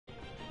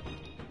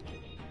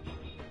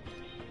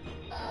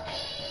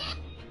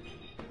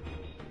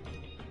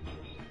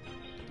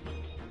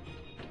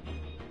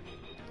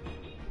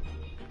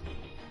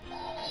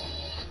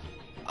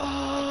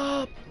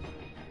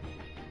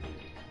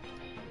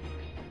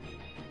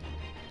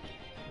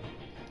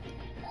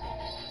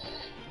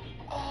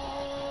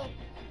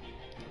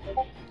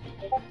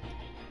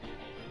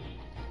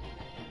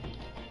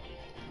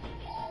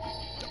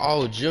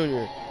Oh,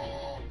 Junior.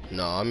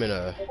 No, I'm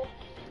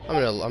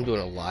doing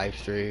a live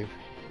stream.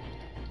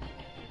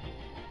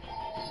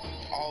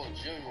 Oh,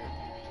 Junior.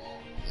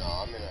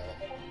 No,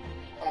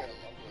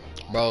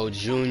 Bro,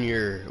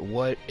 Junior,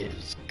 what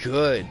is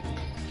good?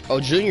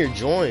 Oh, Junior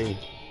joined.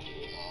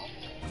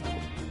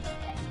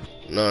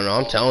 No,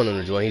 I'm telling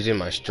him to join. He's in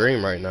my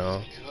stream right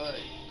now.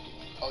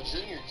 Oh,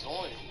 Junior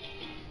joined.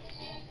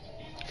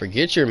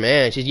 Forget your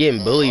man. She's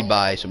getting bullied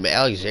by some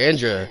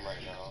Alexandria,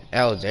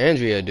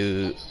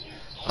 dude.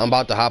 I'm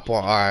about to hop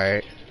on. All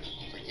right.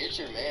 Forget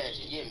your man.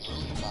 She's getting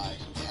bullied by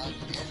some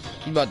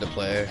Alexandria. You about to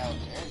play?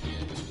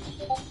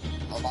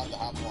 I'm about to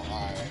hop on.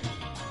 All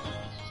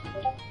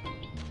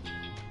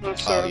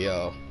right. Oh,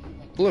 yo.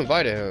 Who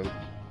invited him?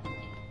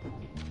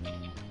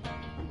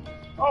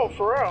 Oh,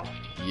 for real?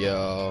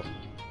 Yo.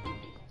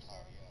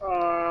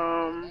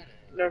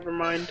 Never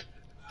mind.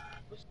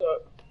 What's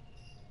up?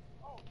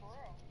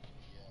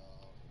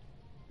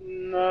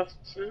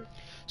 Nothing.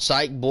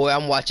 Psych boy,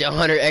 I'm watching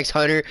Hunter x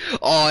Hunter.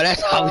 Oh,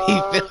 that's how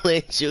we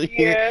feeling,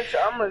 Junior. Yeah,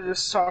 I'm gonna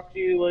just talk to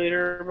you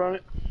later about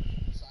it.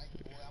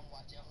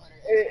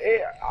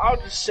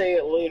 I'll just say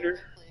it later.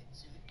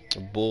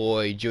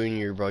 Boy,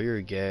 Junior, bro,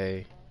 you're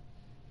gay.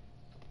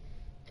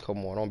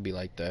 Come on, don't be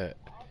like that.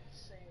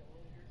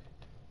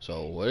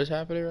 So, what is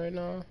happening right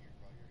now?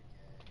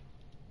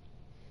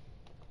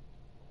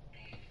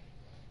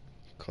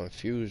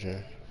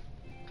 Confusion.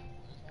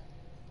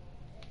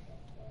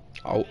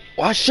 Oh,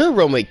 I should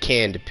run with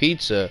canned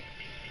pizza.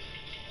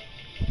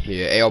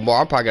 Yeah, hey, bro,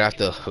 I'm probably gonna have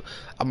to.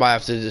 I might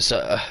have to just.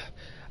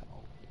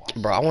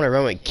 Bro, I want to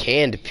run with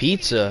canned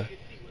pizza.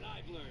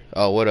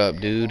 Oh, what up,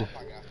 dude?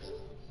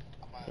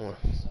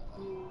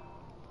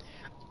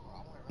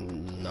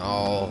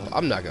 No,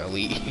 I'm not gonna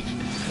leave.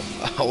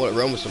 I want to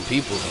run with some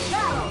people, though,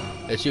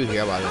 bro. That's you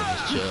here. I'm about to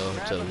just chill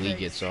until the league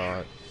gets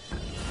on.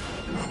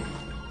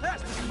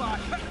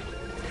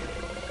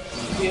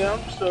 Yeah,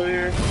 I'm still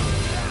here.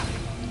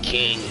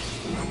 King.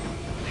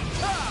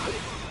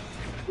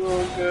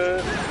 Doing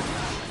good.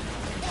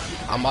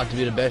 I'm about to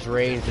be the best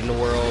range in the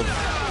world.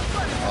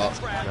 Oh,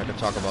 I can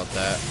talk about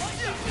that.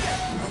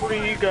 What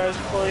are you guys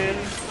playing?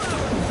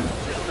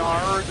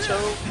 Naruto?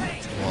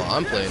 Well,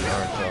 I'm playing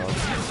Naruto.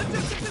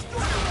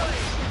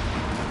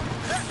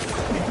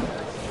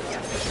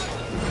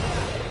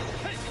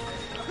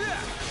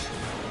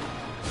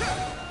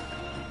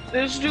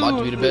 This dude I'm about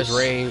to be the best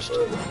ranged.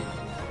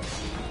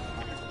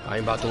 I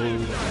ain't about to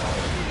lose.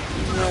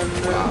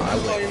 Wow, I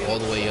went all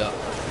the way up.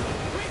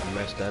 I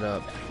messed that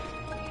up.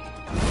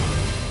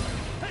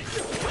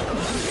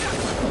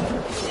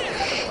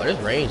 Oh, this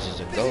range is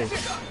a ghost.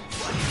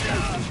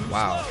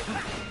 Wow.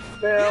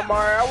 Man,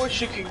 Mario, I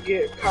wish you could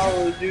get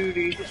Call of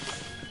Duty.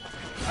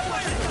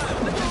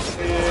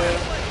 Yeah.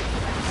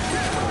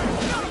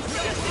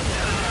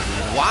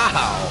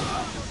 Wow.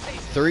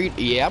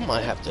 Yeah, I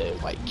might have to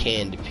invite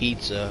canned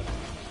pizza.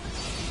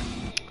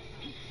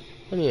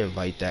 Let me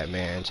invite that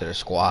man to the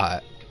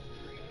squad.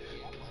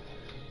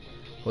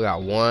 We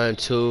got 1,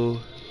 2,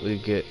 we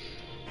get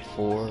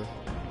 4.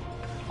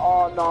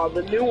 Oh no,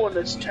 the new one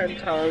is 10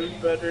 times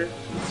better.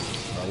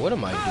 Bro, what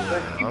am I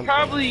doing? Your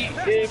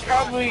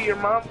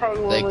mom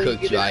probably won't They let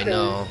cooked you you, I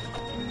know.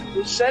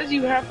 It says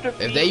you have to.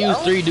 If they use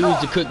 3 dudes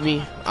to cook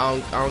me, I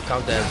don't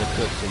count that as a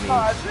cook to me.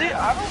 I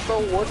don't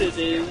know what it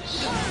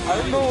is. I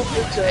don't know if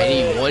it's I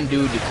need 1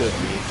 dude to cook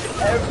me.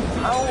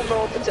 I don't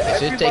know if it's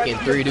If it's taking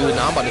 3 dudes,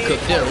 now I'm about to cook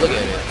them. Look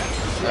at it.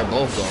 They're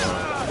both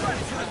gone.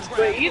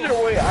 But either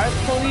way, I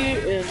play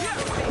it and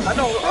I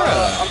know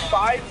I'm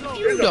 5.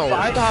 You don't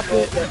stop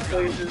it.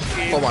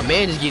 Oh, my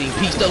man is getting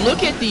pieced up.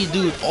 Look at these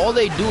dudes. All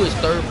they do is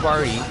third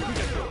party.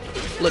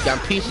 Look, I'm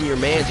piecing your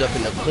mans up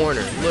in the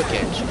corner. Look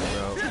at you, bro.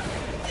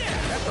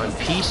 I'm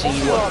piecing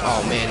you up.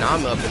 Oh man,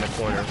 I'm up in the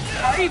corner.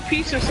 How are you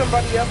piecing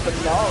somebody up in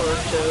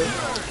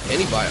Naruto?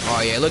 Anybody?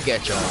 Oh yeah, look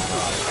at y'all.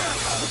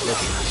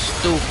 Looking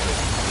stupid.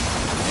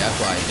 Yeah, that's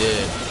what I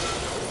did.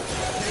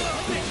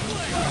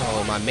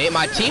 Oh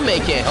my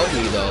teammate can't help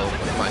me though.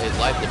 His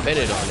life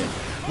depended on it.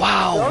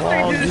 Wow.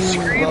 Don't they just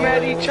scream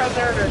at each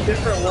other in a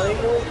different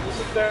language?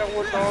 Isn't that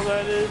what all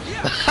that is?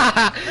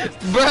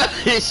 Bro,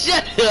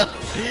 shut up.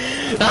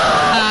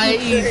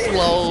 He's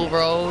slow,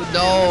 bro.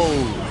 No.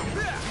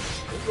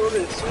 What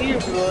it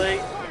seems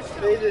like.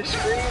 They just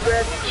scream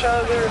at each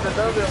other in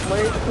another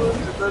language,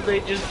 and then they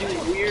just do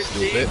weird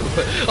things.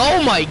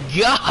 Oh my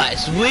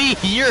gosh,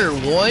 you're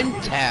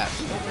 1 tap.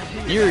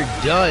 You're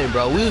done,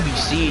 bro. We'll be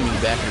seeing you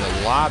back in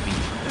the lobby.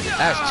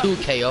 That's 2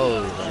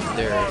 KOs right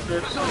there.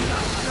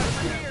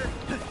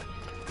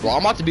 Bro,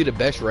 I'm about to be the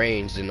best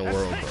ranged in the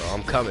world, bro.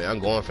 I'm coming. I'm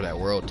going for that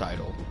world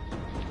title.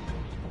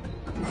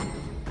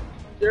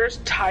 There's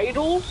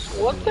titles?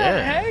 What the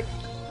heck?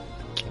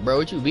 Bro,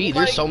 what you be?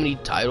 There's so many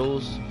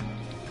titles.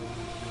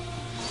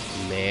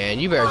 Man,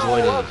 you better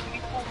join us.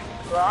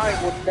 I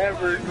would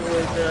never join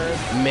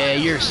that.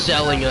 Man, you're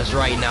selling us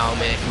right now,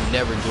 man, if you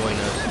never join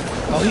us.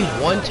 Oh, he's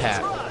 1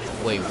 tap.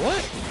 Wait,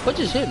 what? What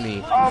just hit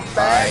me?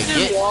 Alright,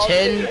 get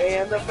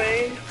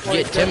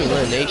 10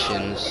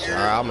 eliminations. Alright,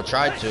 I'm gonna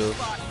try to.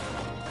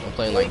 I'm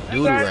playing like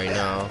doo-doo right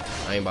now.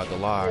 I ain't about to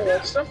lie. Yeah,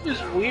 that stuff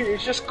is weird.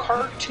 It's just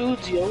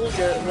cartoons. You look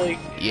at like.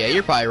 Yeah,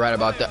 you're probably right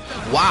about that.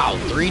 Wow,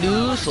 3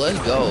 dudes? Let's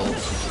go.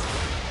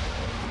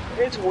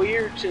 It's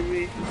weird to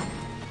me.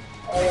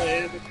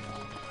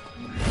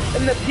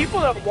 And the people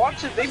that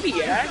watch it, they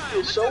be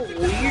acting so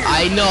weird.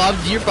 I know,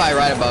 you're probably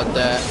right about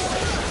that.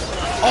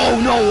 Oh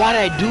no, why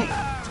did I do?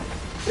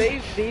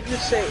 They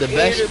just say The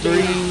best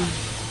anime.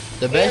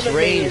 the best Anime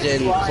range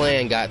is in like-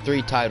 clan got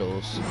 3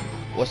 titles.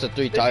 What's the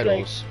 3 It's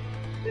titles?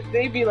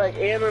 They be like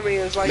anime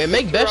is like. Man,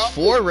 make best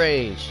throughout 4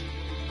 range.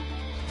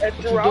 And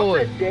you throughout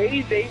the doing?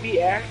 day, they be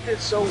acting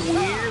so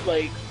weird.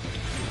 Like,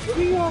 what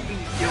do y'all be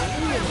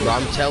doing? Bro,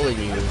 I'm telling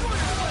you.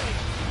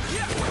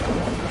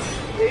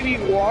 They be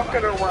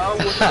walking around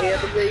with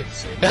anime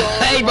suits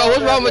on. Hey bro,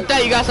 what's wrong with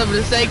that? You got something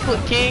to say,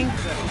 King?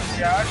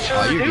 Yeah, I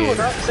sure you do, good.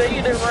 and I'm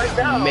saying it right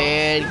now.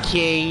 Man,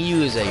 King, you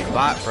is a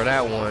bot for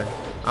that one.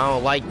 I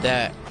don't like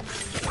that.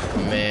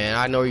 Man,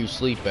 I know where you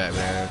sleep at,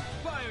 man.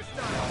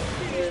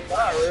 Yeah,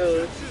 not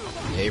really.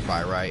 Yeah, you're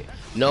probably right.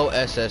 No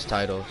SS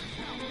titles.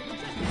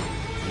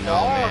 No,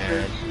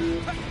 man.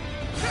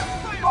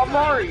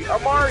 Amari,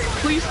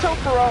 please tell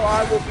Pharrell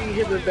I will beat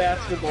him in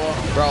basketball.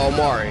 Bro,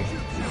 Omari.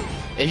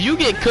 If you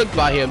get cooked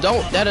by him,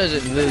 that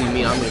doesn't really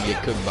mean I'm gonna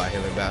get cooked by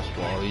him in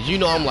basketball. You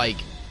know I'm like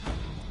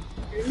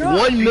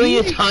 1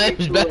 million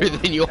times better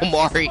than you,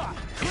 Omari.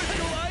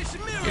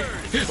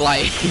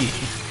 Like,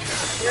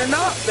 you're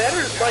not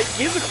better. Like,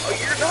 you're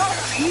not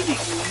beating me.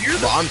 You're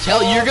bro, I'm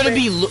telling you, you're gonna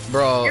be,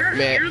 bro,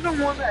 man. You're the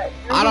one that.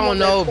 I don't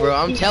know, bro.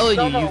 I'm telling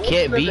you, you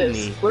can't beat this.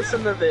 me.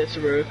 Listen to this,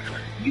 bro.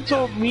 You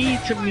told me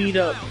to meet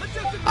up.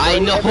 I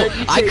know.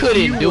 I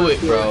couldn't you do would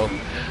it, bro.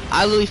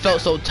 I literally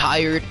felt so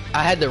tired.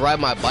 I had to ride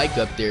my bike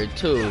up there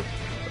too.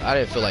 I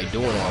didn't feel like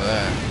doing all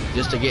that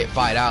just to get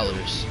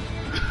 $5.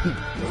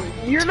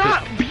 You're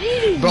not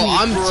beating Bro, me,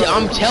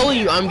 I'm telling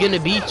you, I'm gonna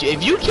beat you.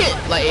 If you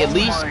can't like at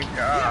least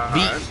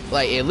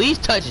at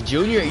least touch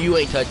Junior, you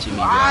ain't touching me,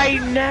 bro. I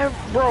never,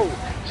 bro.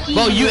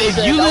 Bro, if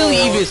you literally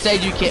even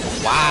said you can't,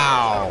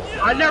 wow.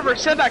 I never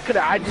said that.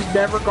 I just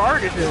never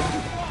guarded him.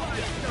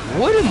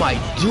 What am I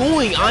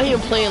doing? I am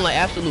playing like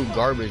absolute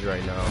garbage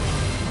right now.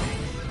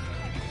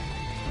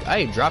 I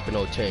ain't dropping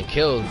no 10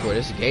 kills, bro.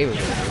 This game is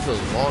gonna it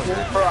feels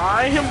longer. Bro,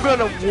 I am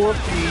gonna whoop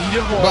you. You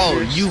don't Bro,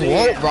 understand. you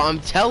won't, bro. I'm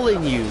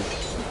telling you.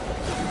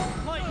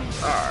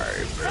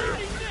 Alright, bro.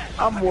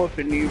 I'm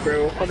whooping you,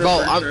 bro.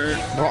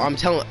 100%. Bro, I'm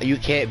telling you,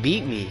 can't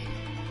beat me.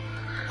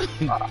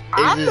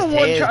 I'm It's the just one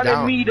hands trying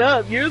down. to meet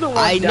up. You're the one.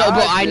 I know,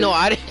 bro. I dodging. know.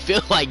 I didn't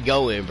feel like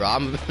going, bro.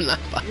 I'm not.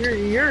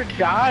 You're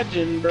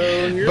dodging, bro.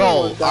 You're Bro, the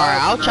all one right.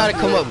 I'll dodging. try to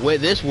come up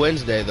with this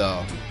Wednesday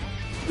though.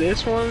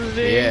 This one's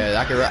there.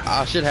 Yeah,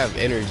 I should have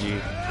energy.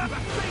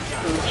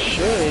 You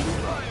should.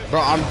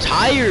 Bro, I'm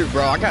tired,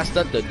 bro. I got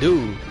stuff to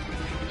do.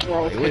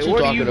 Well, Like, okay, what you what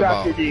do talking you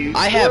about? got to do?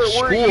 I have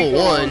Where are you school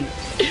going? one.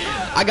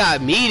 I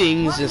got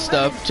meetings and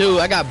stuff too.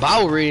 I got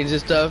Bible readings and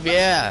stuff.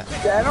 Yeah.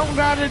 I don't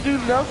gotta do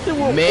nothing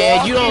with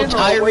Man, you know how walking or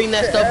tiring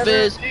that wasting stuff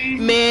is? energy.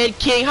 Man,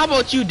 King, how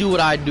about you do what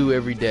I do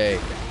every day?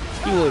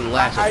 You wouldn't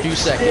last a few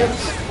seconds.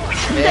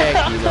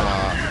 Heck, you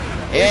know.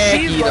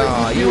 Heck, you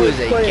know. You is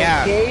a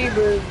cat. Game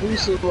and do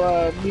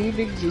some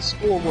meetings and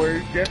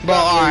schoolwork. That's Bro,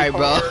 not alright, really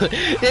bro. hard.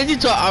 Then you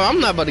talk, I'm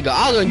not about to go.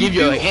 I was gonna give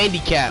you a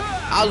handicap.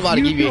 I was about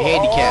to give you a do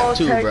handicap all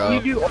too, bro.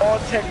 You do all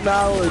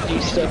technology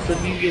stuff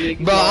and you get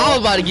it. Bro, I was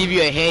about to give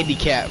you a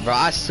handicap, bro.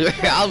 I swear.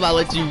 I was about to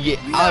let you get.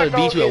 I was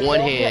beat you with one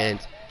hand.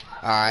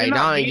 Alright, You're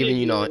now not I ain't giving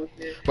you no. beating me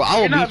with it. Bro, I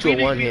will You're not beat you with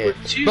beating one me hand.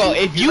 with two. Bro,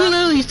 if you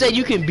literally said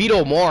you can beat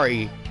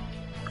Omari,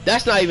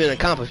 that's not even an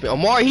accomplishment.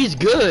 Omari, he's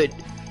good,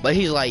 but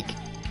he's like,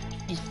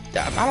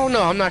 I don't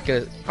know. I'm not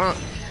gonna.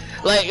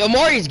 Like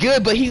Omari's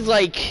good, but he's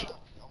like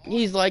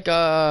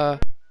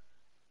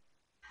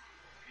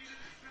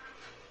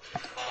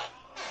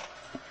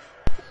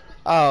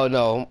oh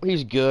no,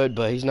 he's good,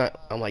 but he's not.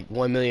 I'm like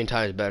 1 million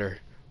times better.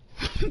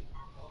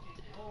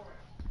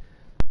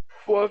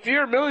 Well, if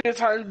you're a million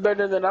times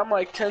better, then I'm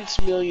like 10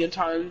 million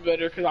times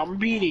better because I'm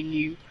beating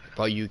you.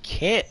 Bro, you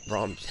can't,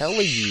 bro. I'm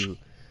telling you,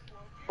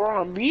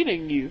 Bro, I'm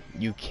beating you.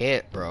 you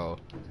can't, bro.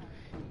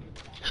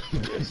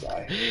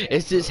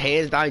 It's just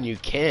hands down. You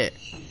can't.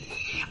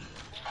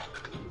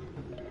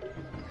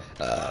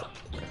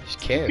 Just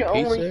can't. You can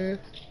Pizza. only-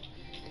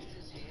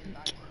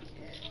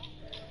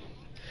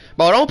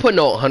 Bro, don't put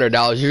no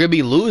 $100. You're gonna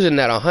be losing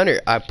that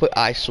 100.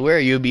 I swear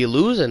you'll be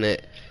losing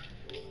it.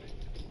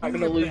 I'm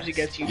gonna lose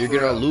against you. You're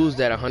gonna lose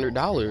that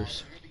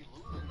 $100.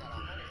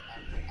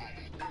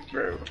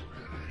 Bro.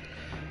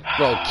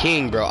 Bro,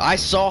 King, bro, I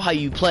saw how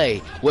you play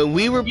when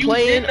we were You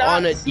playing did not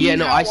on a. see Yeah,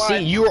 no, how I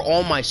seen you were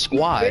on my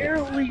squad.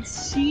 Barely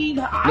seen.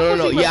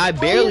 No. Yeah, I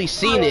barely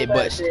seen it,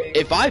 but if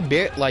if I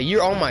like,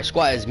 you're on my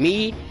squad. It's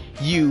me,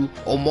 you,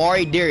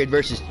 Omari Derrick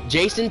versus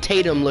Jason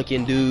Tatum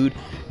looking dude,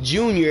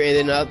 Junior,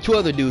 and then 2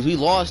 other dudes. We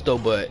lost though,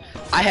 but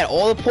I had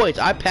all the points.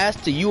 I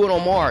passed to you and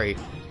Omari.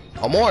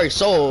 Omari,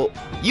 so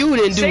you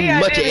didn't do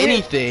much of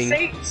anything.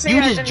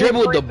 You just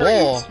dribbled the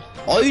ball.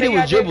 All you did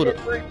was dribble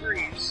the.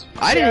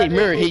 I didn't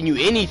remember hitting you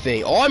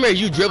anything. All I remember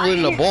is you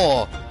dribbling the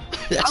ball.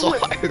 That's all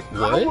I heard.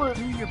 What? I was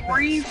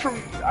three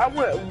from. I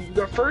went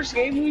the first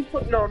game we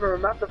put. No,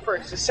 not the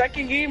first. The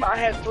second game I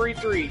had 3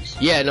 threes.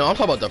 Yeah, no, I'm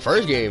talking about the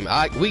first game.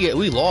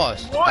 We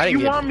lost. What?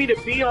 You want me to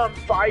be on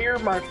fire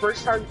my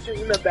first time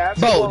shooting the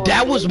basketball? Bro,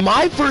 that was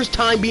my first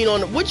time being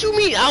on. What you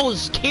mean? I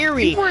was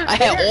carrying. I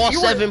had all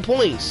 7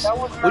 points.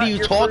 What are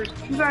you talking?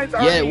 You guys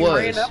already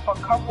ran up a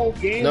couple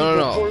games No.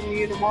 before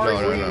me and Amari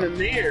were even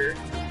there.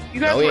 You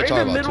guys were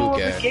in the middle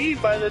of the game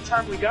by the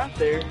time we got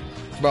there.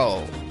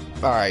 Bro,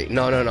 alright,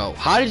 no.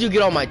 How did you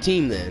get on my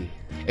team then?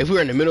 If we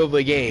were in the middle of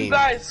a game. You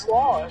guys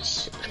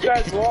lost.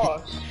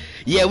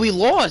 Yeah, we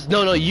lost.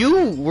 No,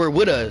 you were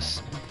with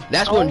us.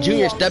 That's when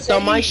Junior stepped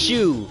on my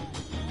shoe.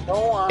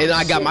 No, and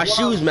I got my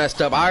shoes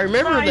messed up. I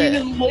remember that. I'm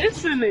not even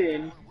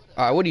listening.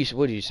 Alright, what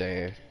are you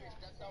saying?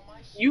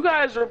 You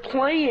guys were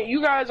playing.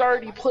 You guys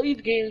already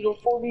played games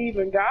before we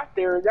even got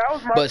there. That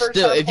was my first time. But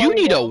still, if you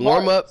need a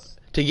warm up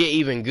to get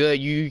even good,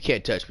 you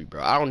can't touch me,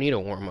 bro. I don't need a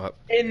warm up.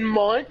 In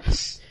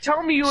months?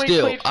 Tell me you ain't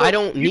Still, played for, I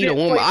don't need a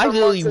warm up. I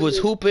literally was months.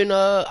 hooping.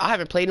 I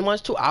haven't played in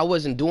months too. I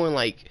wasn't doing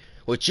like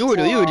what you were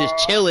doing. You were just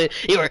chilling.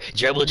 You were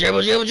dribble.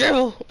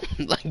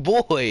 Like,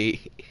 boy.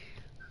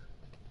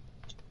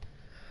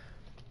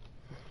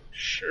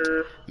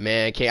 Sure.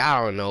 Man,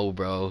 I don't know,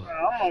 bro.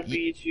 I'm gonna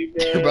beat you,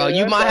 bro. Bro,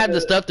 you might have the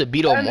stuff to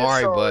beat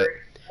Omari, but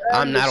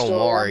I'm not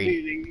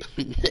Omari.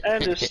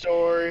 End of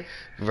story.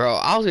 Bro,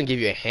 I was gonna give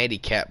you a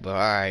handicap, but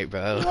alright,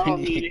 bro. I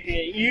don't need a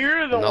hand.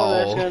 You're the one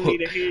that's gonna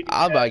need a handicap.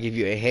 I'm about to give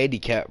you a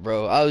handicap,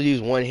 bro. I'll use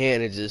one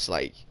hand and just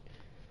make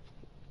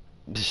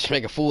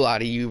a fool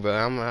out of you, bro.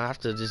 I'm gonna have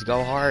to just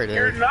go hard.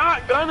 You're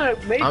not gonna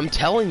make. I'm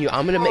telling you,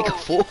 I'm gonna make a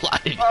fool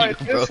out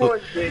of you, bro.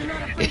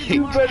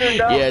 You better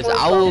not. Yes,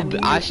 I will.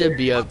 I should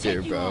be up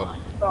there, bro.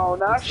 No,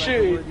 not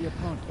should.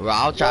 Bro,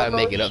 I'll try to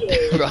make it up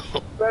there, bro.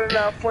 Better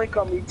not flank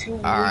on me too.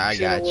 Alright, I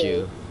got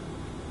you.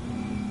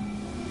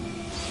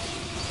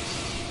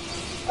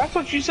 That's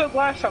what you said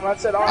last time. I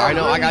said, oh, I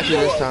know, I got you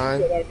this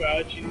time. I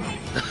got you.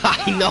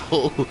 I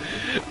know.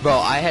 Bro,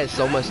 I had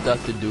so much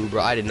stuff to do,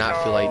 bro. I did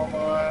not feel like...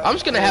 I'm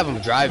just gonna have him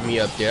drive me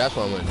up there. That's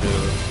what I'm gonna do.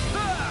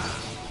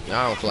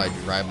 I don't feel like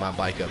riding my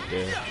bike up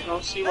there. I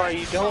don't see why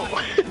you don't.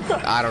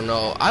 I don't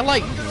know. I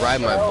like to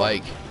ride my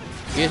bike.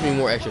 It gives me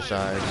more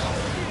exercise.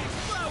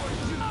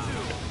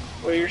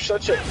 Well, you're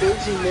such a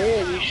busy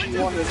man. You should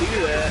want to do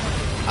that.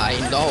 I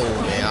know,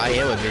 man. I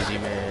am a busy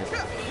man.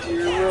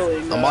 You're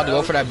really not. I'm about to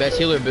go for that best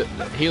healer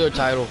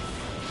title.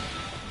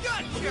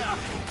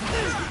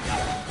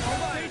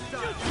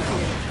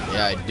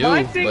 Yeah, I do,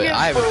 but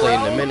I haven't played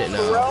in a minute now.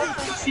 Pharrell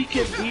thinks he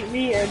can beat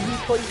me, and he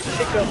plays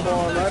pickup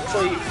ball, and I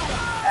play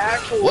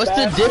actual What's the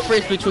basketball.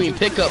 difference between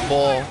pickup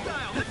ball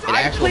and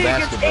actual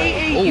basketball?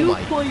 AAU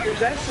players,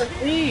 that's the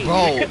thing.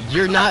 Bro,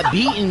 you're not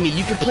beating me.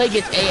 You can play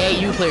against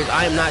AAU players.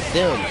 I am not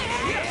them.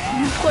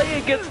 You play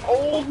against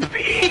old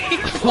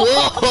people.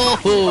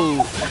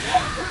 Whoa!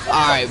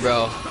 Alright,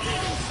 bro.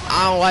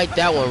 I don't like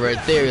that one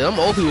right there. Them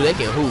old people, they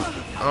can hoop.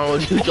 I don't know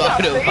what you're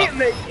talking about.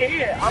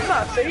 I'm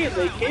not saying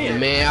they can't.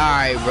 Man,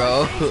 alright,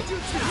 bro.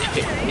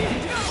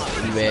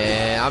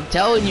 Man, I'm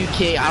telling you,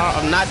 kid.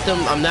 I'm not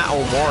them. I'm not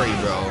Omari,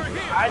 bro.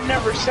 I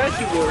never said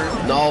you were.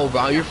 No,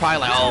 bro. You're probably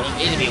like, oh,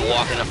 it's gonna be a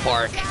walk in the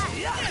park.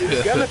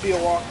 It's gonna be a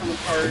walk in the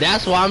park.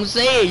 That's why I'm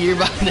saying you're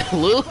about to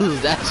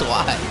lose. That's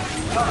why.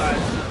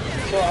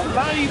 So I'm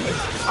not even.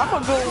 I'm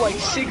gonna go like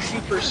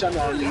 60%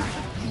 on you.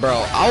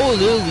 Bro, I will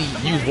literally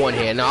use one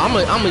hand. No, I'm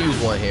gonna use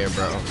one hand,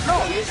 bro.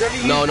 No, you're gonna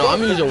use No,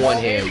 I'm using one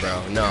hand,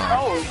 bro. No.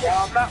 No, bro,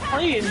 I'm not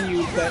playing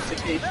you. That's the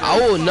case. I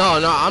will. No.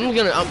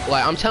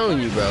 I'm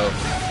telling you, bro.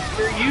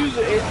 You're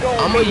using.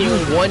 I'm gonna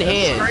use one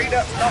hand. Straight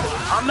up. No,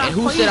 I'm not. And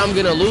who said I'm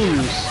gonna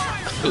lose?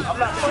 I'm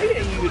not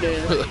playing you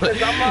then.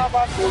 Because I'm not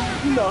about to.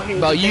 You know him.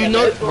 Bro, you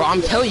know, bro.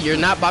 I'm telling you, you're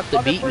not about to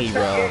beat me,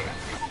 bro.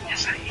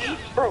 Yes, I am,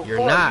 bro.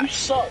 You're not. You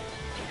suck.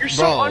 You're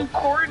so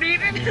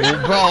uncoordinated.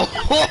 Bro,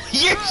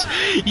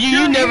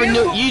 you never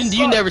knew.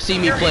 You never see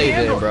me play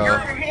then, bro. Your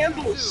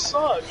handles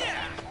suck.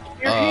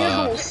 Your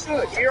handles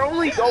suck. You're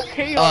only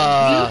okay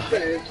on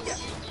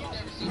defense.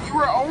 You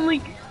were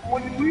only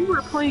when we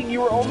were playing.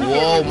 You were only.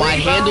 Whoa, my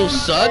handles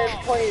suck.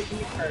 Playing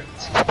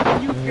defense.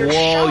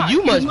 Whoa,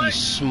 you must be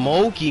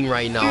smoking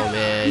right now,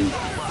 man.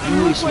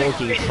 You are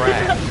smoking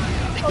crack.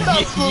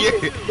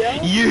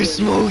 You're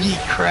smoking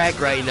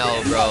crack right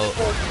now, bro.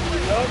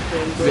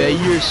 Man,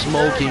 you're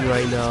smoking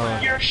right now.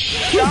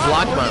 He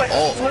blocked my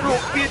ult. Little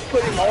kid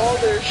putting all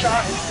their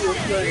shots into a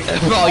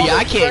Bro, yeah,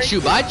 I can't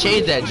shoot, but I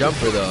changed that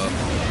jumper though.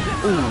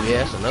 Ooh, yeah,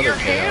 that's another Your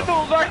kill.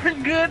 handles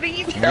aren't good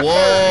either.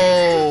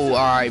 Whoa,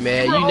 alright,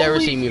 man. You never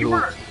see me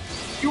hoop.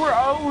 You were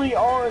only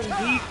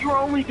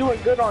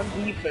doing good on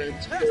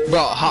defense,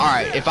 bro.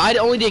 Alright, if I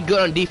only did good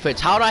on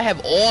defense, how did I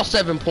have all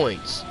 7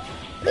 points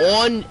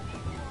on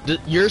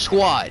your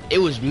squad? It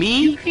was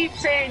me. You keep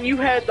saying you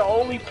had the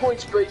only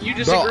points, but you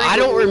just. Bro, I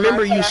don't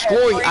remember you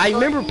scoring. I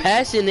remember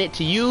passing it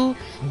to you,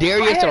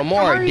 Darius, and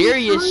Amari.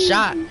 Darius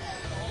shot.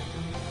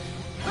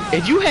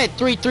 If you had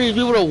 3 threes,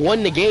 we would have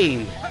won the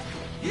game.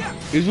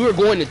 Because we were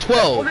going to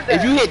 12.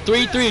 If you hit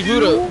 3 threes, we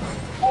would have.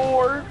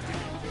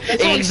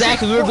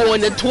 Exactly, we were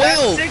going to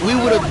 12. We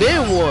would have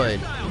been one.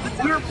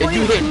 We were If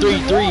playing you hit 3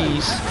 2v1.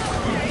 threes,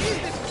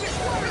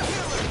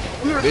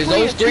 We were because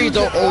playing those threes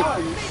don't.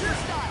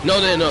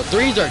 2v1. No,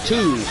 threes are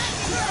twos.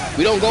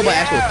 We don't go by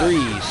actual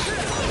threes.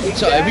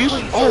 So if you,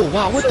 oh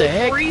wow, what the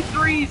heck? 3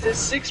 threes is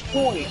 6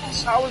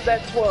 points. How is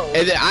that 12?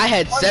 And then I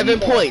had 7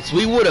 points.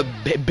 We would have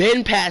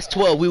been past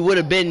 12. We would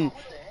have been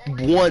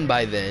 1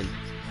 by then.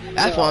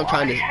 That's why I'm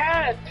trying to. I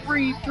had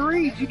 3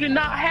 threes. You did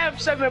not have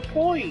 7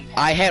 points.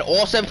 I had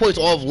all 7 points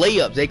off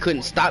layups. They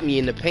couldn't stop me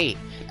in the paint.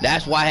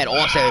 That's why I had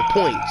all 7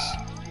 points.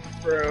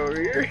 Bro,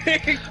 you're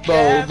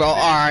Bro,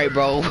 alright,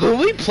 bro. When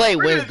we play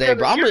Wednesday,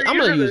 bro, I'm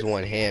gonna use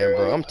one hand,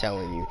 bro. I'm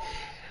telling you.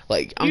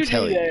 Like, I'm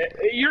telling you.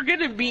 You're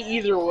gonna be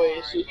either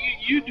way, so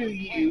you do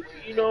you.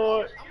 You know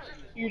what?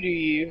 You do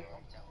you.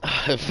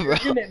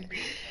 Bro,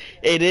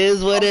 it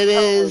is what it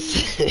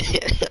is.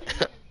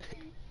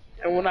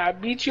 And when I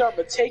beat you, I'm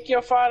gonna take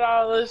your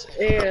 $5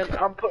 and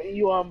I'm putting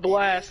you on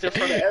blast in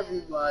front of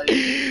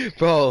everybody.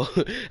 Bro,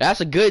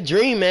 that's a good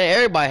dream, man.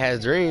 Everybody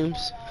has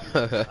dreams.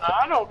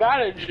 I don't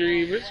got a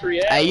dream. It's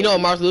reality. Hey, you know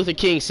what Martin Luther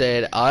King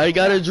said? I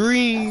got a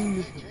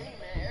dream.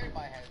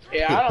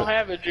 Yeah, I don't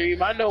have a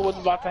dream. I know what's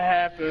about to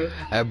happen.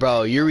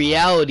 Bro, your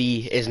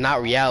reality is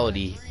not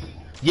reality.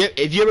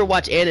 If you ever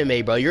watch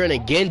anime, bro, you're in a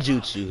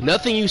genjutsu.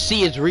 Nothing you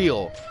see is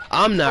real.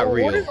 I'm not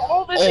real. What is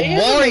all this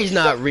Omari's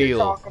not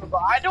real.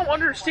 I don't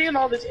understand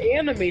all this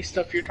anime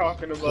stuff you're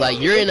talking about. Like,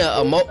 you're in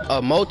a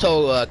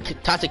Moto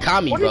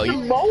Tatakami, bro. What is a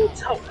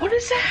Moto? What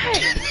is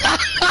that?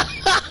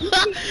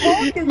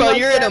 Bro,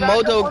 you're in a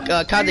Moto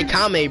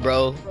Katakame,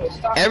 bro.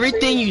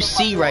 Everything you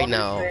see right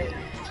now.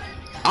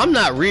 I'm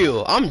not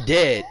real. I'm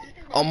dead.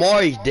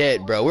 Omari's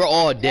dead, bro. We're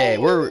all dead.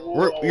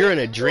 You're in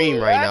a dream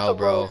right now,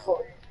 bro.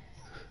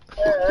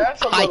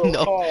 I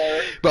know,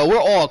 bro. We're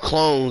all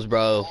clones,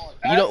 bro.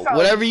 You know,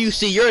 whatever you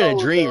see, you're in a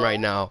dream right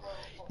now.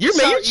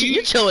 You're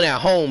chilling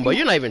at home, bro.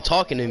 You're not even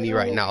talking to me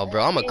right now,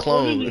 bro. I'm a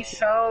clone. You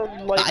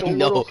sound like a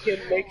little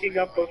kid making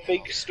up a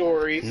fake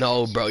story.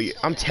 No, bro.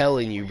 I'm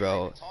telling you,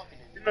 bro.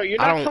 No, you're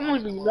not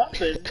telling me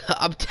nothing.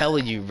 I'm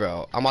telling you,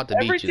 bro. I'm about to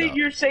beat you. Everything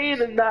you're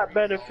saying is not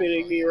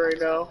benefiting me right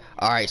now.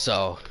 All right,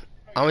 so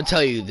I'm gonna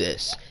tell you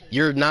this.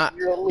 You're in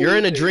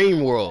a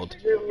dream world.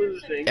 You're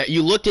losing.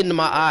 You looked into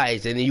my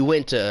eyes and you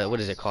went to, what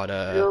is it called?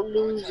 You're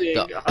losing.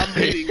 I'm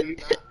beating you.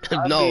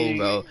 No,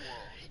 bro.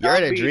 You're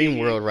in a dream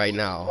world right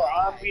now. Bro,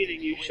 I'm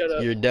beating you. Shut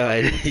up. You're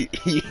done.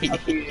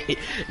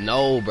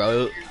 No,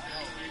 bro.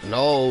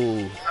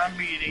 No. I'm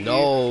beating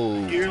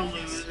you. You're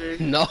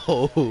losing. No.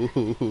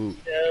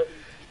 Yep.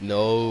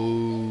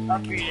 No.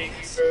 I'm beating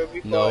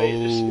you, bro.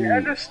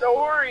 End the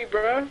story,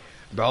 bro.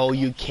 Bro,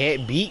 you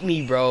can't beat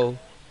me, bro.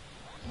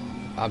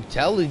 I'm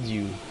telling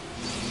you.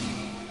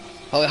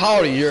 How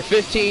old are you? You're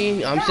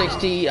 15? I'm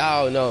 16?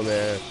 I don't know,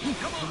 man.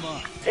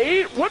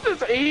 What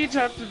does age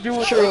have to do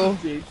with True.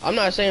 anything? I'm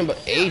not saying but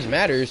age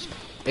matters.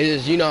 It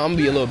is, you know, I'm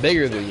gonna be a little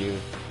bigger than you.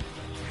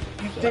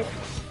 You think?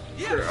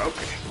 Sure,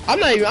 okay.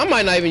 I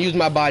might not even use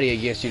my body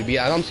against you, to be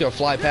honest. I'm just gonna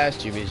fly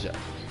past you, bitch.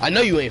 I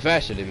know you ain't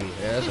faster than me, man.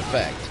 That's a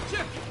fact.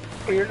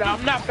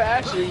 I'm not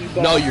faster than you,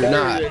 but no, you're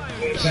not.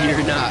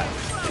 You're not.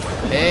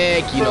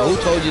 Heck, you know, who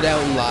told you that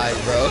one lies,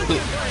 bro?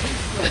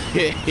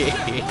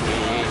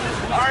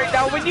 Alright,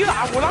 now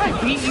when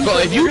I beat you, bro,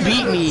 if you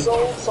beat me,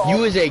 so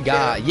you is a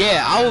god.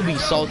 Yeah, I will be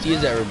salty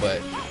as ever,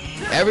 but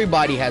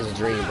everybody has a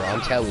dream, bro.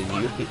 I'm telling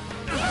you.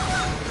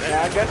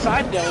 Yeah, I guess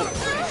I don't.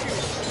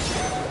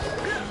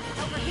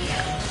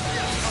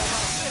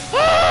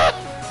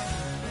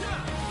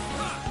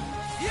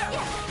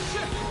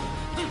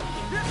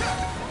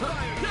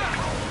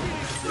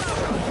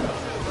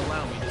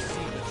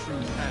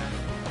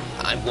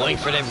 I'm going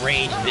for the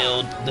range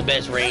build, the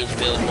best range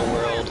build in the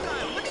world.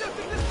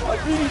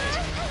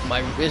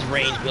 This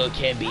range build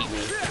can't beat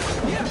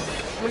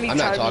me. I'm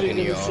not talking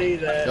to y'all.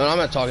 No, I'm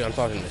not talking. I'm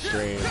talking to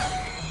stream.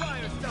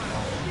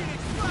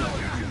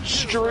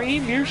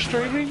 Stream? You're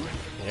streaming?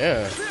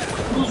 Yeah.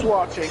 Who's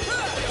watching?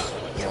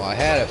 Well, I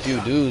had a few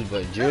dudes,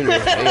 but Junior,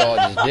 they all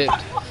just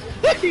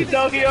dipped. You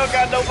know you don't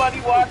got nobody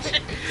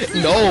watching?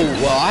 No,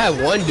 well, I have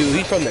one dude.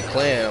 He's from the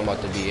clan I'm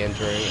about to be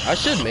entering. I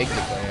should make the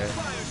clan.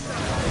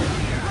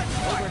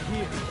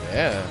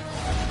 Yeah.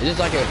 It's just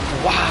like a,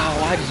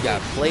 wow, I just got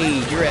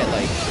played. You're at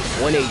like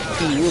 1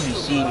 HP. We'll be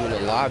seeing you in the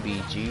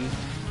lobby, G.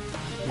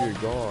 You're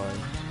gone.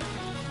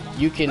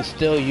 You can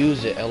still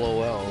use it,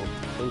 LOL.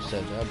 Who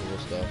said that bull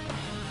stuff?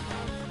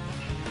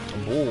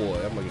 Boy,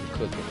 I'm gonna get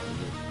cooking.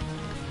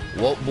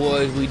 Well,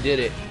 boys, we did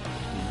it.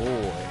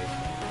 Boy.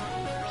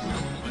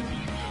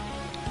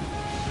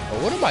 Oh,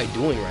 what am I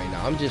doing right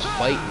now? I'm just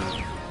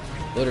fighting.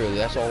 Literally,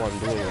 that's all I'm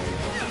doing right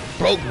now.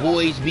 Broke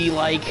boys be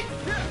like...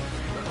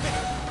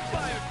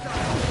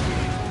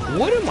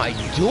 What am I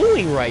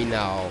doing right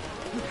now?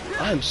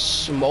 I'm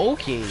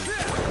smoking.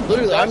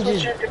 Literally, I'm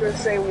just... That's what you're gonna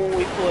say when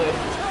we play.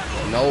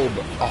 No,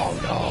 bro. Oh,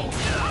 no.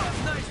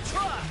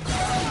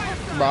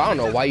 Bro, I don't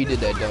know why you did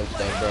that dumb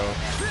stuff, bro.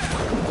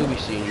 We'll be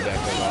seeing you back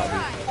in the lobby.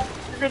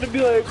 You're gonna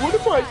be like, what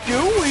am I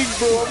doing,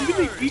 bro? I'm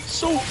gonna beat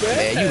so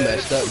bad. Man, you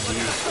messed up, G.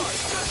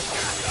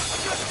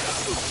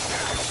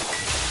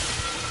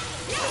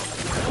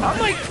 I'm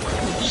like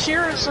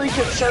seriously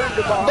concerned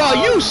about. Bro,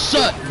 you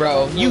suck,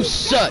 bro. You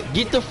suck.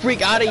 Get the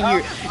freak out of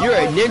here. You're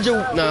a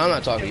ninja. No, I'm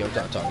not talking to you. I'm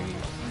not talking to you.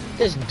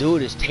 This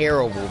dude is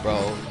terrible,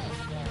 bro.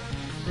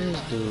 This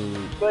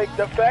dude. Like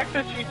the fact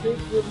that you think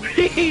you're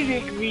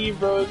beating me,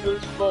 bro, is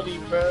just funny,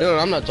 bro. No,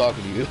 I'm not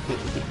talking to you.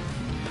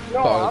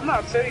 No, I'm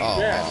not saying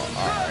that.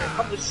 Alright.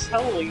 I'm just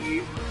telling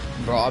you.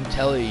 Bro, I'm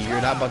telling you,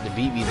 you're not about to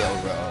beat me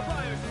though, bro.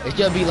 It's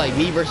gonna be like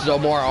me versus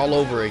Omar all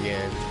over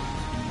again.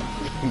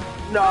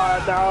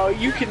 No,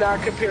 you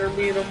cannot compare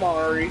me and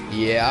Amari.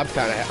 Yeah, I'm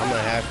gonna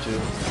have to.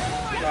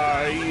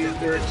 Nah,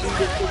 they're two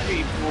different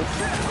people.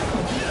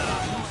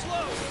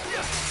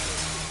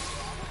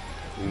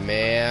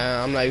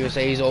 Man, I'm not even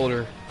saying he's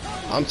older.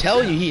 I'm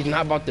telling you, he's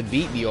not about to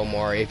beat me,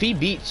 Omari. If he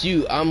beats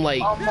you, I'm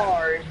like...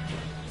 Amari.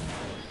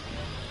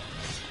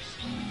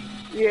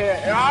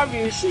 Yeah,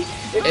 obviously.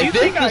 If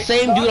it's the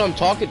same dude I'm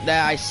talking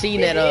that I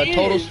seen at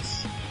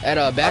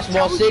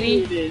Basketball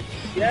City,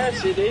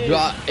 yes, it is.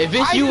 If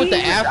it's you with the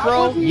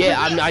afro, yeah,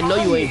 I know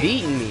you ain't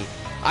beating me.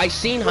 I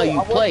seen how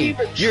you play.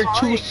 You're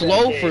too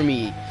slow for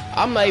me.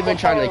 I'm not even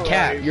trying to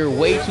cap. You're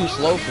way too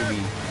slow for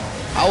me.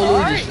 I will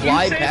literally just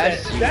fly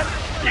past you.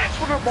 That's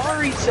what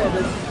Amari said,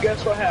 and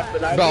guess what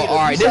happened? Bro,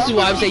 alright, this is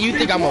why I'm saying you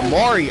think I'm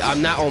Amari.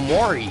 I'm not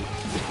Omari.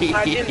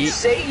 I didn't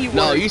say you were.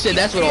 No, you said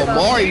that's what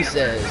Omari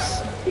says.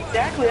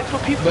 Exactly, that's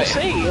what people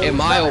say. Am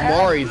I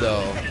Omari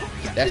though?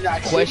 That's the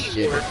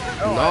question.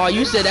 No,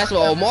 you said that's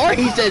what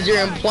Omari says.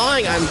 You're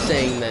implying I'm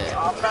saying that.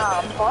 I'm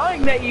not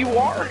implying that you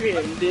are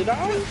him, did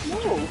I?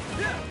 No.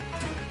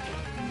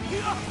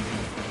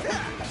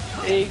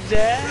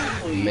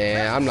 Exactly.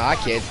 Man, I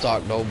can't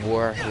talk no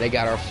more. They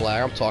got our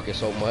flag. I'm talking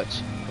so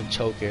much. I'm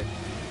choking.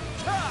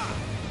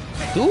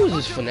 Who was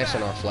just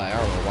finessing our flag? I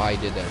don't know why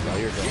he did that, bro.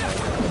 You're good.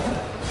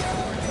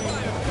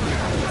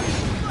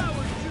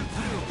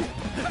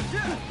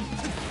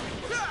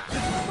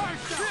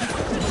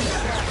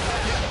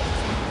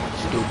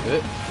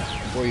 Stupid.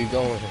 Where are you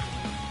going?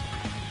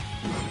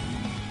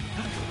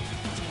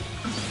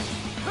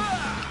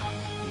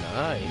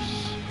 Nice.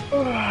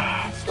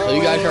 So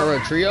you guys trying to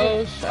run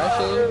trios,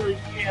 actually? I really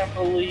can't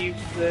believe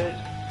that.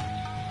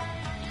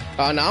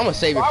 No, I'm gonna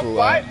save it for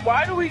why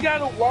we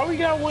gotta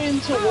wait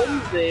until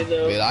Wednesday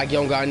though? Man, I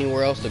don't got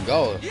anywhere else to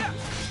go.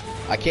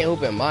 I can't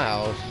hoop at my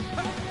house.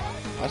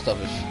 My stuff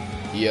is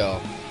yo.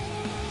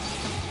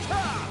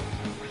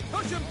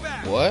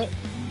 What?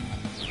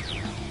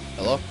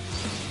 Hello?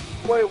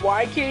 Wait,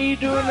 why can't you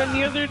do it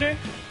any other day?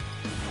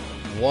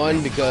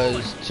 One,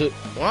 because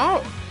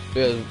I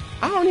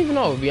don't even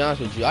know, to be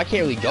honest with you. I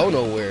can't really go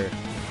nowhere.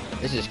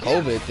 This is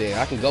COVID thing.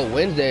 I can go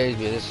Wednesdays,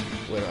 but this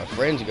when our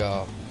friends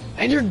go.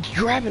 And they're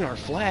grabbing our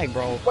flag,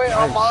 bro. Wait,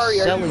 Amari,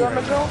 are you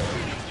gonna go?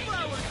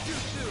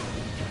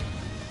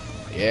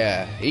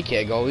 Yeah, he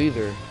can't go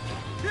either.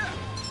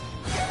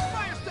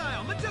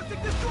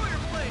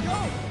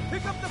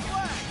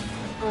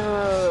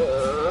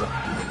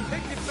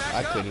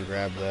 I couldn't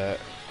grab that.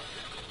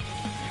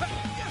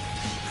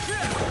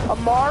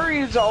 Amari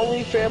is the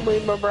only family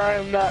member I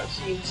have not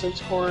seen since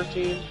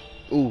quarantine.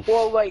 Oof.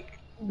 Well, like,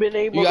 been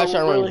able you guys to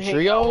trying to really run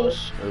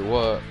trios? Or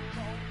what?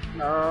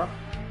 Nah.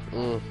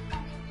 I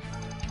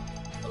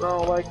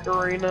don't like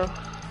arena.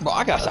 Bro,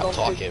 I gotta stop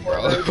talking,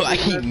 bro. I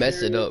keep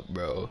messing up,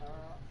 bro.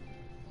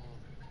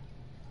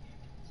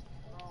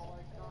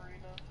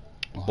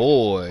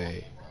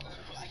 Boy.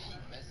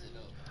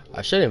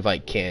 I should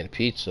invite canned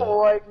pizza. I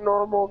like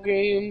normal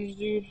games,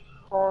 dude.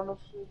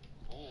 Honestly.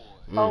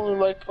 I only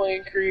like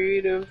playing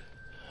creative.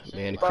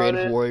 Man,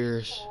 creative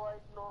warriors. I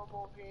like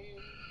normal games,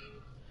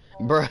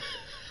 dude.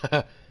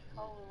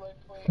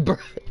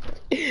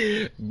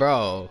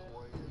 Bruh.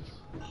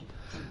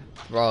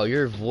 Bro,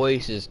 your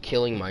voice is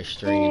killing my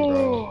stream,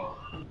 bro.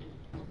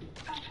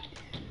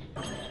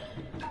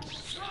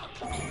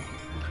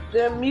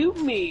 Then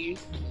mute me.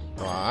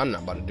 Oh, I'm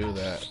not about to do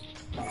that.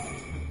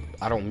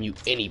 I don't mute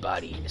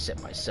anybody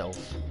except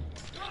myself.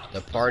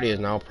 The party is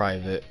now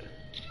private.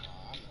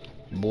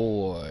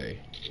 Boy.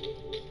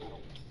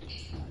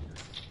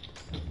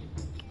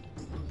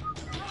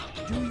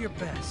 Do your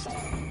best.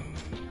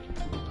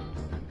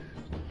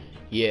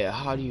 Yeah,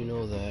 how do you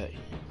know that?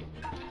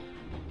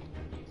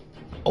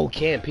 Oh,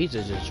 canned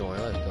pizza just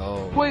joined. Let's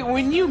go. Wait,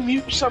 when you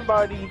mute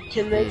somebody,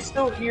 can they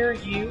still hear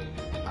you?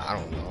 I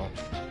don't know.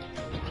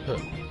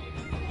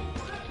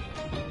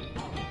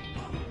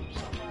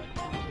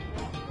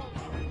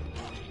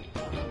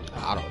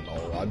 I don't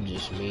know. I'm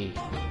just me.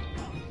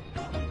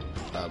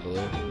 I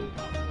believe.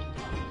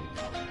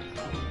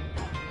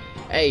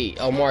 Hey,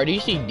 Omar, do you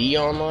see D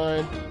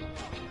online?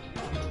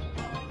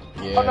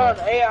 Yeah. Hold on,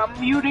 hey, I'm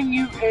muting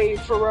you. Hey,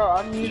 for real,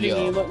 I'm muting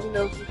you. Let me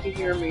know if you can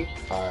hear me.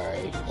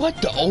 Alright.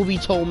 What, the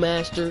Obito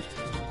Master?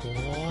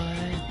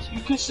 What?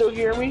 You can still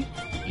hear me?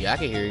 Yeah, I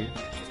can hear you.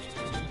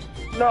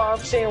 No, I'm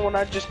saying when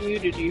I just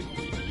muted you.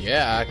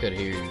 Yeah, I could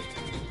hear you.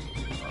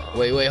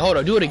 Wait, hold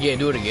on. Do it again, I'm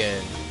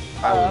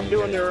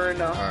doing it right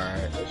now.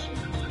 Alright.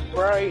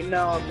 Right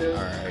now, I'm doing it.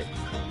 Alright.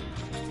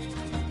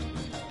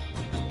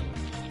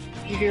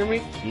 Did you hear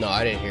me? No,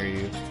 I didn't hear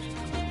you.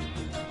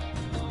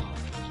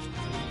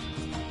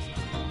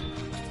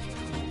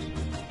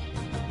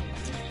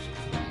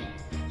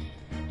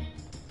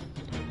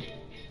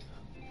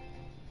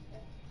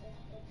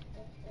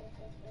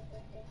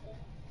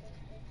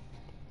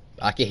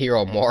 I can hear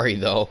Omari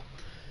though.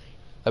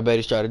 I bet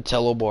he's trying to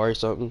tell Omari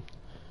something.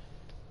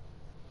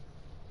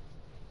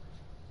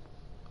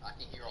 I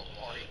can hear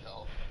Omari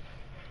though.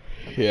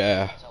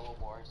 Yeah. Tell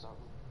Omari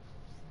something.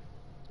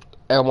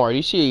 Hey Omari, do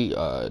you see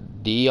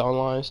D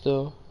online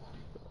still?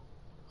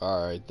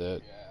 Alright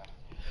then. Yeah.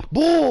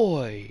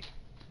 Boy!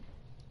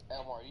 Hey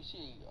Omari, do you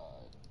see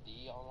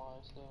D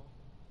online still?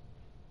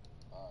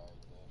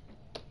 Alright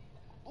then.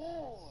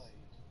 Boy!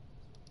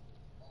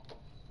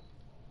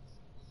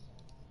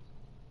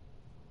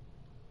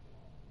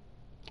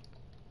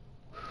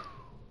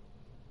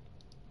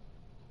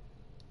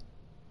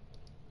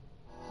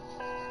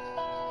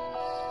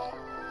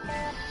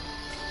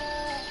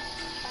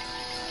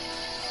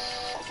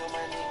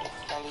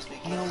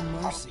 No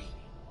mercy.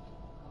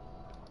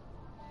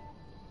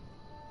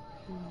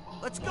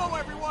 Let's go,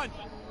 everyone!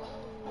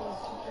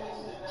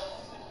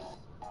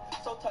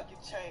 So tuck your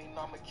chain.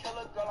 I'm a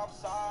killer, girl, I'm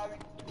sorry.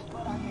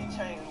 But I can't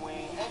change. We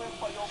ain't aiming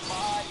for your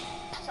body.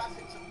 Shots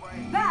hit your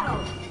brain.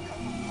 Battle!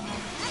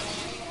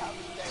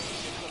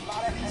 A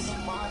lot of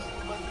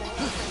animosity, but they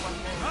don't say my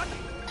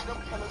name. Them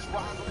killers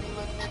rhyme with me,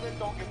 little nigga,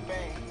 don't get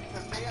banged.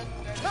 Cause they are you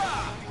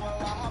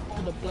alive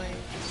for the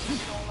blame. You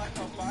don't like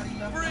her body,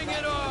 bring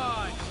it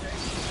on!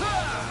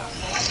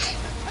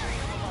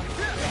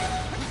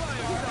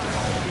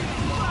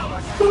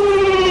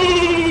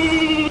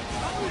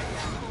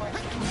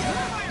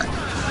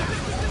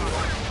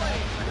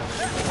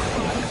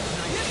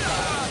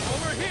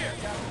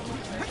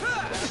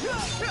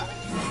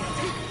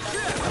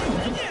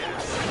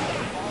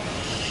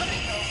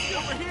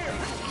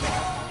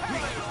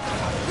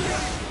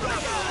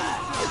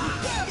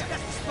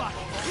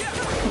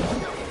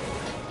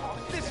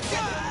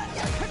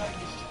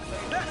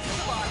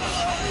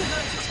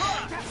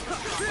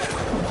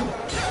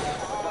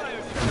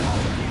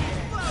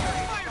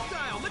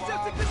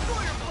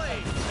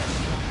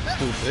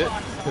 Stupid.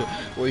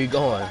 Where you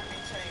going?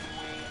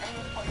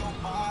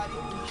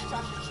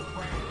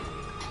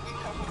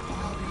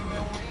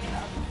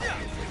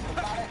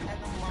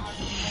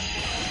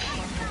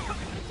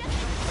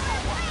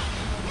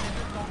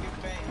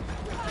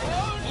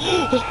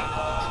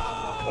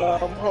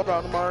 Hold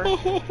on, Mark.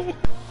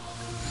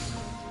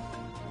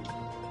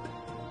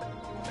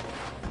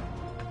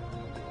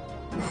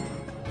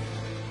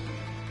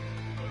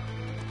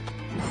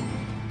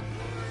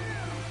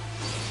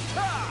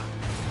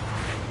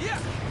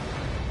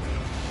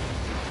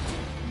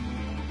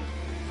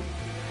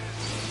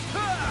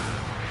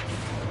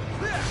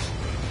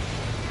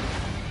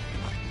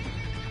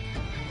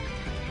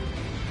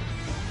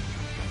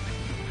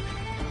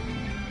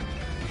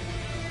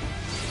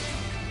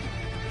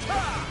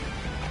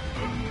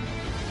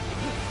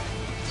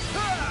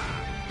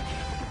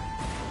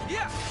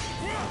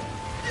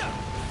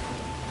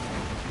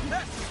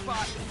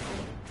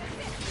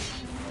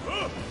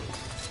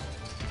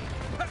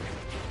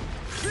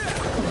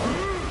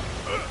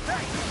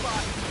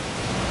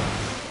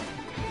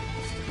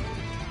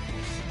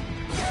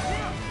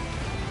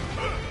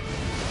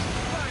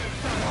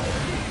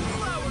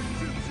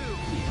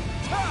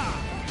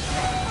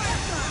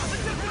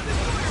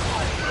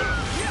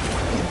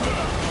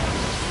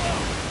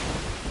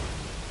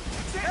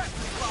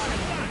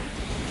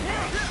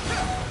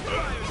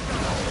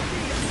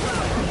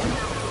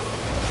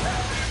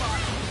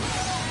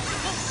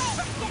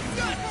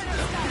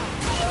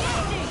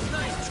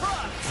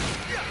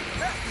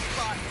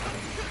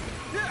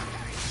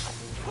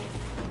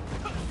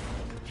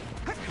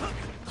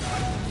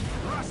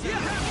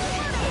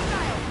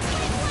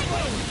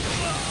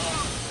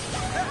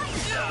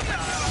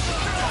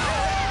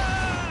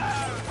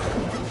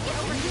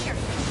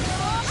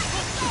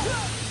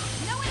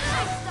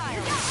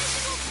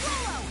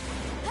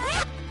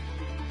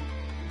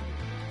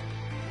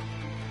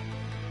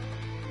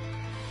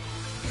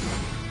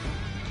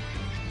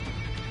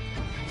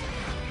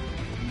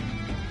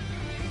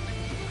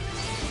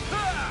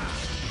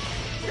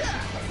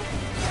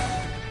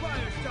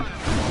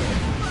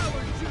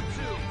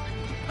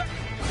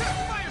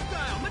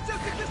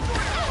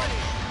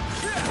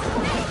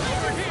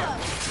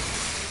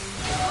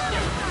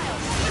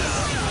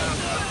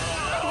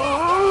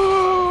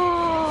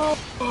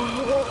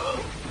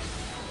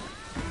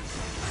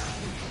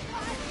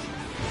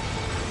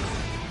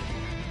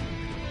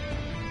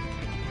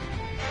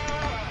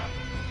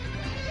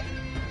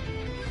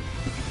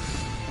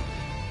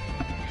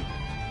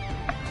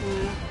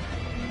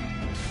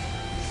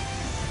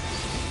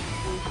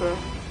 Okay.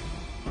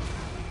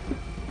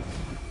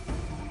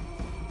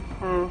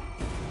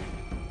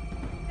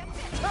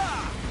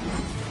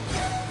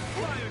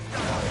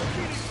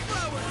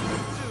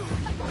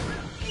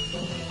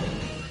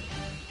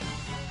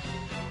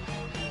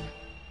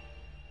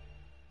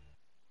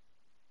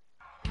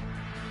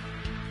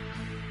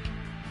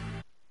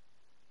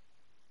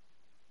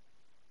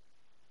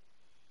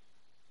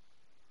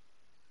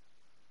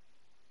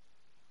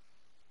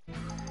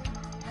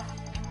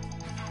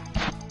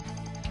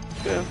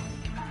 Yeah.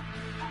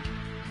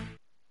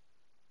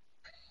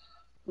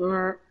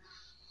 Alright.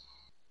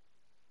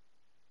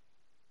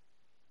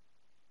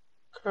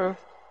 Okay.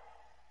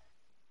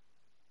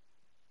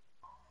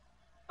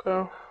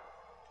 Okay.